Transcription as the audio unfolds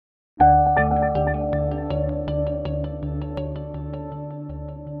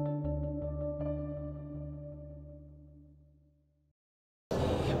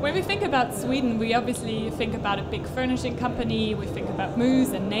When we think about Sweden, we obviously think about a big furnishing company, we think about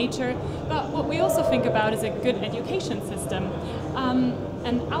moose and nature, but what we also think about is a good education system.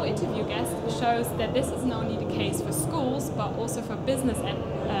 And our interview guest shows that this is not only the case for schools, but also for business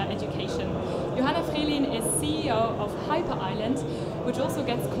education. Johanna Frelin is CEO of Hyper Island, which also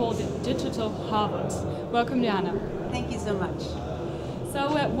gets called the Digital Harvard. Welcome, Johanna. Thank you so much.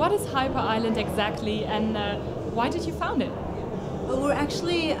 So what is Hyper Island exactly, and why did you found it? Well, we're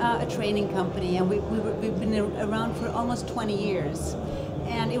actually a training company, and we've been around for almost 20 years.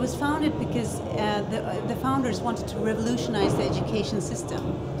 And it was founded because the founders wanted to revolutionize the education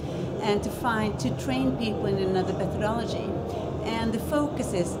system and to train people in another methodology. And the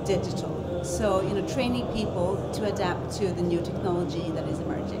focus is digital. So, training people to adapt to the new technology that is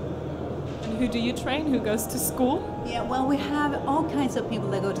emerging. And who do you train? Who goes to school? Yeah, well, we have all kinds of people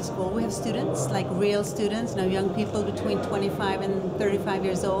that go to school. We have students, like real students, young people between 25 and 35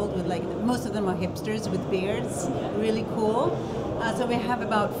 years old, with most of them are hipsters with beards, really cool. So we have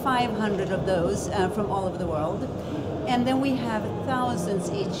about 500 of those from all over the world. And then we have thousands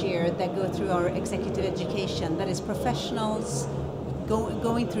each year that go through our executive education, that is professionals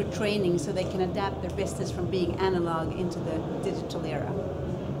going through training so they can adapt their business from being analog into the digital era.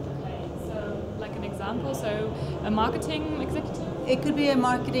 Okay, so like an example, so a marketing executive? It could be a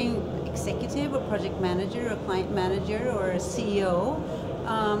marketing executive, or project manager, or client manager, or a CEO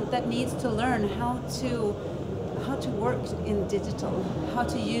that needs to learn how to work in digital, how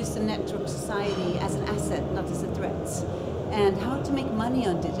to use the network society as an asset, not as a threat, and how to make money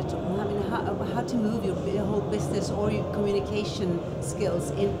on digital. I mean, how to move your whole business or your communication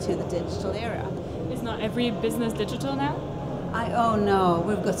skills into the digital era. Is not every business digital now? Oh no,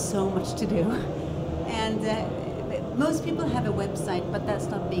 we've got so much to do. And most people have a website, but that's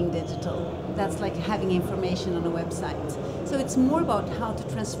not being digital. That's like having information on a website. So it's more about how to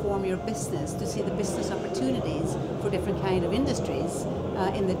transform your business to see the business opportunities for different kind of industries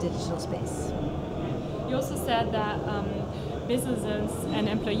in the digital space. You also said that businesses and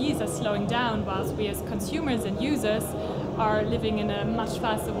employees are slowing down, whilst we as consumers and users are living in a much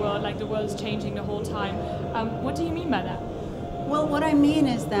faster world, like the world's changing the whole time. What do you mean by that? Well, what I mean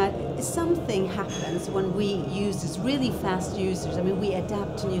is that something happens when we use this really fast users. I mean, we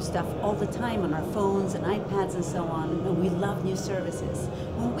adapt to new stuff all the time on our phones and iPads and so on, and we love new services.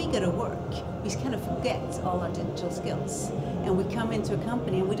 When we go to work, we kind of forget all our digital skills, and we come into a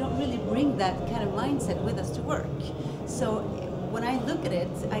company and we don't really bring that kind of mindset with us to work. So when I look at it,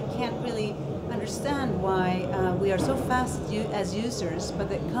 I can't really understand why we are so fast as users, but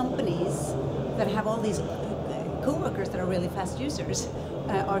the companies that have all these co-workers that are really fast users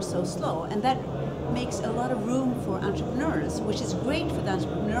are so slow, and that makes a lot of room for entrepreneurs, which is great for the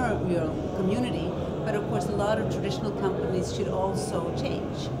entrepreneurial community, but of course a lot of traditional companies should also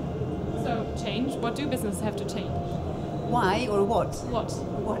change. So change? What do businesses have to change? Why or what? What?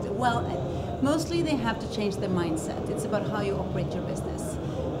 Well, mostly they have to change their mindset. It's about how you operate your business.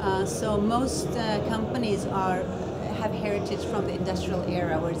 So most companies have heritage from the industrial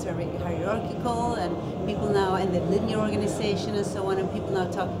era, where it's very hierarchical, and people now, and the linear organization and so on, and people now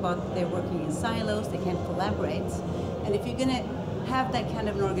talk about they're working in silos, they can't collaborate. And if you're going to have that kind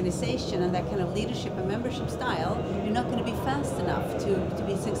of an organization and that kind of leadership and membership style, you're not going to be fast enough to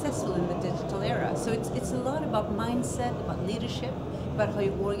be successful in the digital era. So it's a lot about mindset, about leadership, about how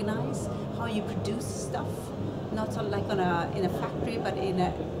you organize, how you produce stuff, not sort of like in a factory, but in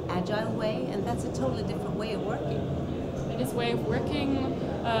an agile way, and that's a totally different way of working. This way of working,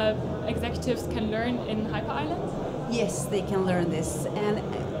 executives can learn in Hyper Island? Yes, they can learn this, and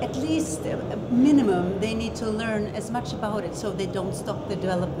at least minimum they need to learn as much about it so they don't stop the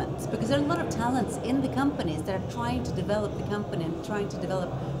development, because there are a lot of talents in the companies that are trying to develop the company and trying to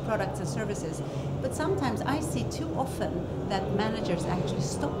develop products and services, but sometimes I see too often that managers actually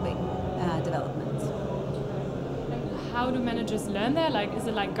stopping development. How do managers learn there? Like, is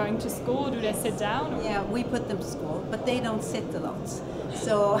it like going to school? Do they sit down? Or? Yeah, we put them to school, but they don't sit a lot.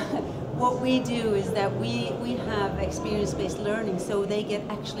 So what we do is that we have experience-based learning, so they get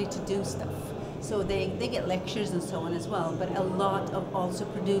actually to do stuff. So they get lectures and so on as well, but a lot of also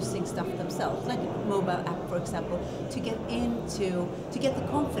producing stuff themselves, like a mobile app, for example, to get the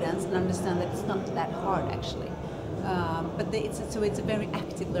confidence and understand that it's not that hard actually. But it's a very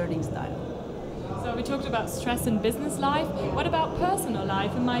active learning style. So we talked about stress in business life. What about personal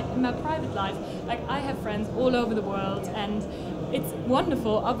life, in my private life? Like, I have friends all over the world, and it's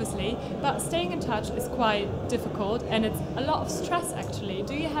wonderful, obviously, but staying in touch is quite difficult, and it's a lot of stress, actually.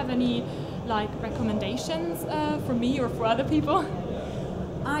 Do you have any recommendations for me or for other people?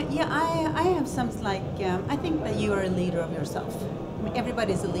 I have some I think that you are a leader of yourself.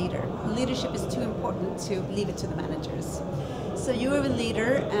 everybody's a leader. Leadership is too important to leave it to the managers. So you're a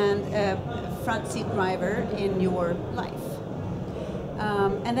leader and a front seat driver in your life.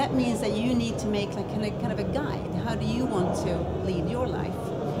 And that means that you need to make like kind of a guide. How do you want to lead your life?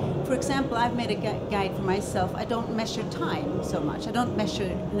 For example, I've made a guide for myself. I don't measure time so much. I don't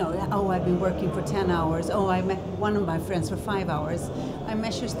measure, oh, I've been working for 10 hours. Oh, I met one of my friends for 5 hours. I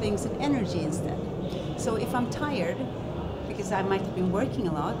measure things in energy instead. So if I'm tired, because I might have been working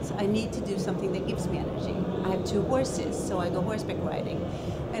a lot, I need to do something that gives me energy. I have 2 horses, so I go horseback riding.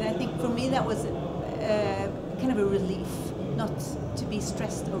 And I think for me that was kind of a relief, not to be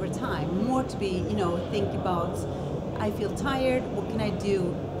stressed over time, more to be, think about, I feel tired, what can I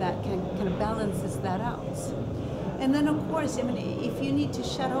do that kind of balances that out? And then of course, if you need to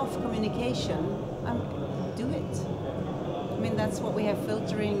shut off communication, do it. That's what we have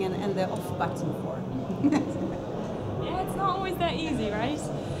filtering and the off button for. Yeah, it's not always that easy, right?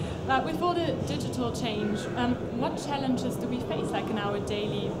 With all the digital change, what challenges do we face in our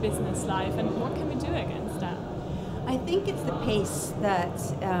daily business life, and what can we do against that? I think it's the pace that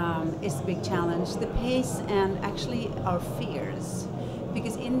is the big challenge. The pace and actually our fears.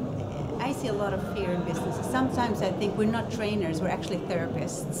 Because I see a lot of fear in businesses. Sometimes I think we're not trainers, we're actually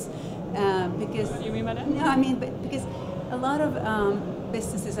therapists. Because what do you mean by that? No, because a lot of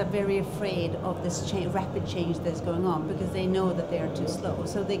businesses are very afraid of this rapid change that's going on because they know that they are too slow.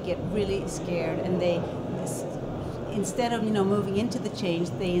 So they get really scared, and they, instead of moving into the change,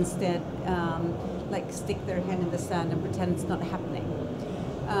 they instead stick their head in the sand and pretend it's not happening.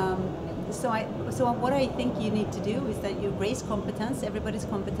 So what I think you need to do is that you raise competence, everybody's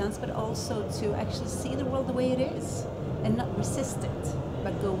competence, but also to actually see the world the way it is and not resist it,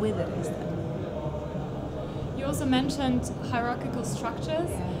 but go with it instead. You also mentioned hierarchical structures.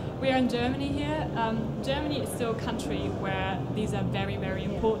 We are in Germany here. Germany is still a country where these are very, very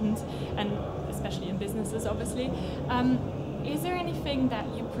important, and especially in businesses, obviously. Is there anything that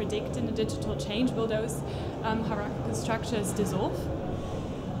you predict in the digital change? Will those hierarchical structures dissolve?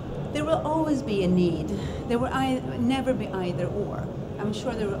 There will always be a need. There will never be either or. I'm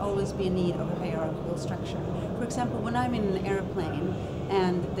sure there will always be a need of a hierarchical structure. For example, when I'm in an airplane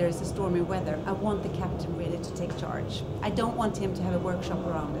and there's a stormy weather, I want the captain really to take charge. I don't want him to have a workshop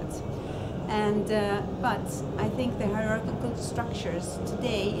around it. And but I think the hierarchical structures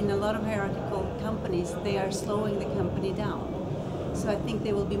today in a lot of hierarchical companies, they are slowing the company down. So I think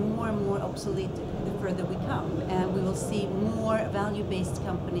they will be more and more obsolete the further we come, and we will see more value-based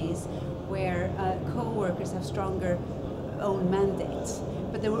companies where co-workers have stronger own mandates.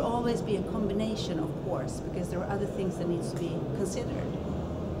 But there will always be a combination, of course, because there are other things that needs to be considered.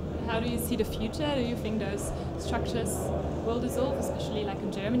 How do you see the future? Do you think those structures will dissolve, especially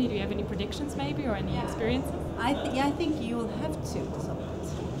in Germany? Do you have any predictions maybe, or any experiences? I think you will have to dissolve it.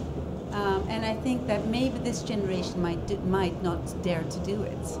 And I think that maybe this generation might not dare to do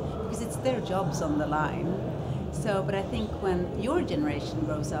it, because it's their jobs on the line. So, but I think when your generation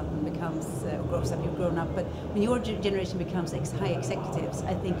grows up and becomes, you've grown up, but when your generation becomes high executives,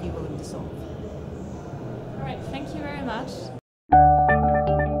 I think you will dissolve. All right, thank you very much.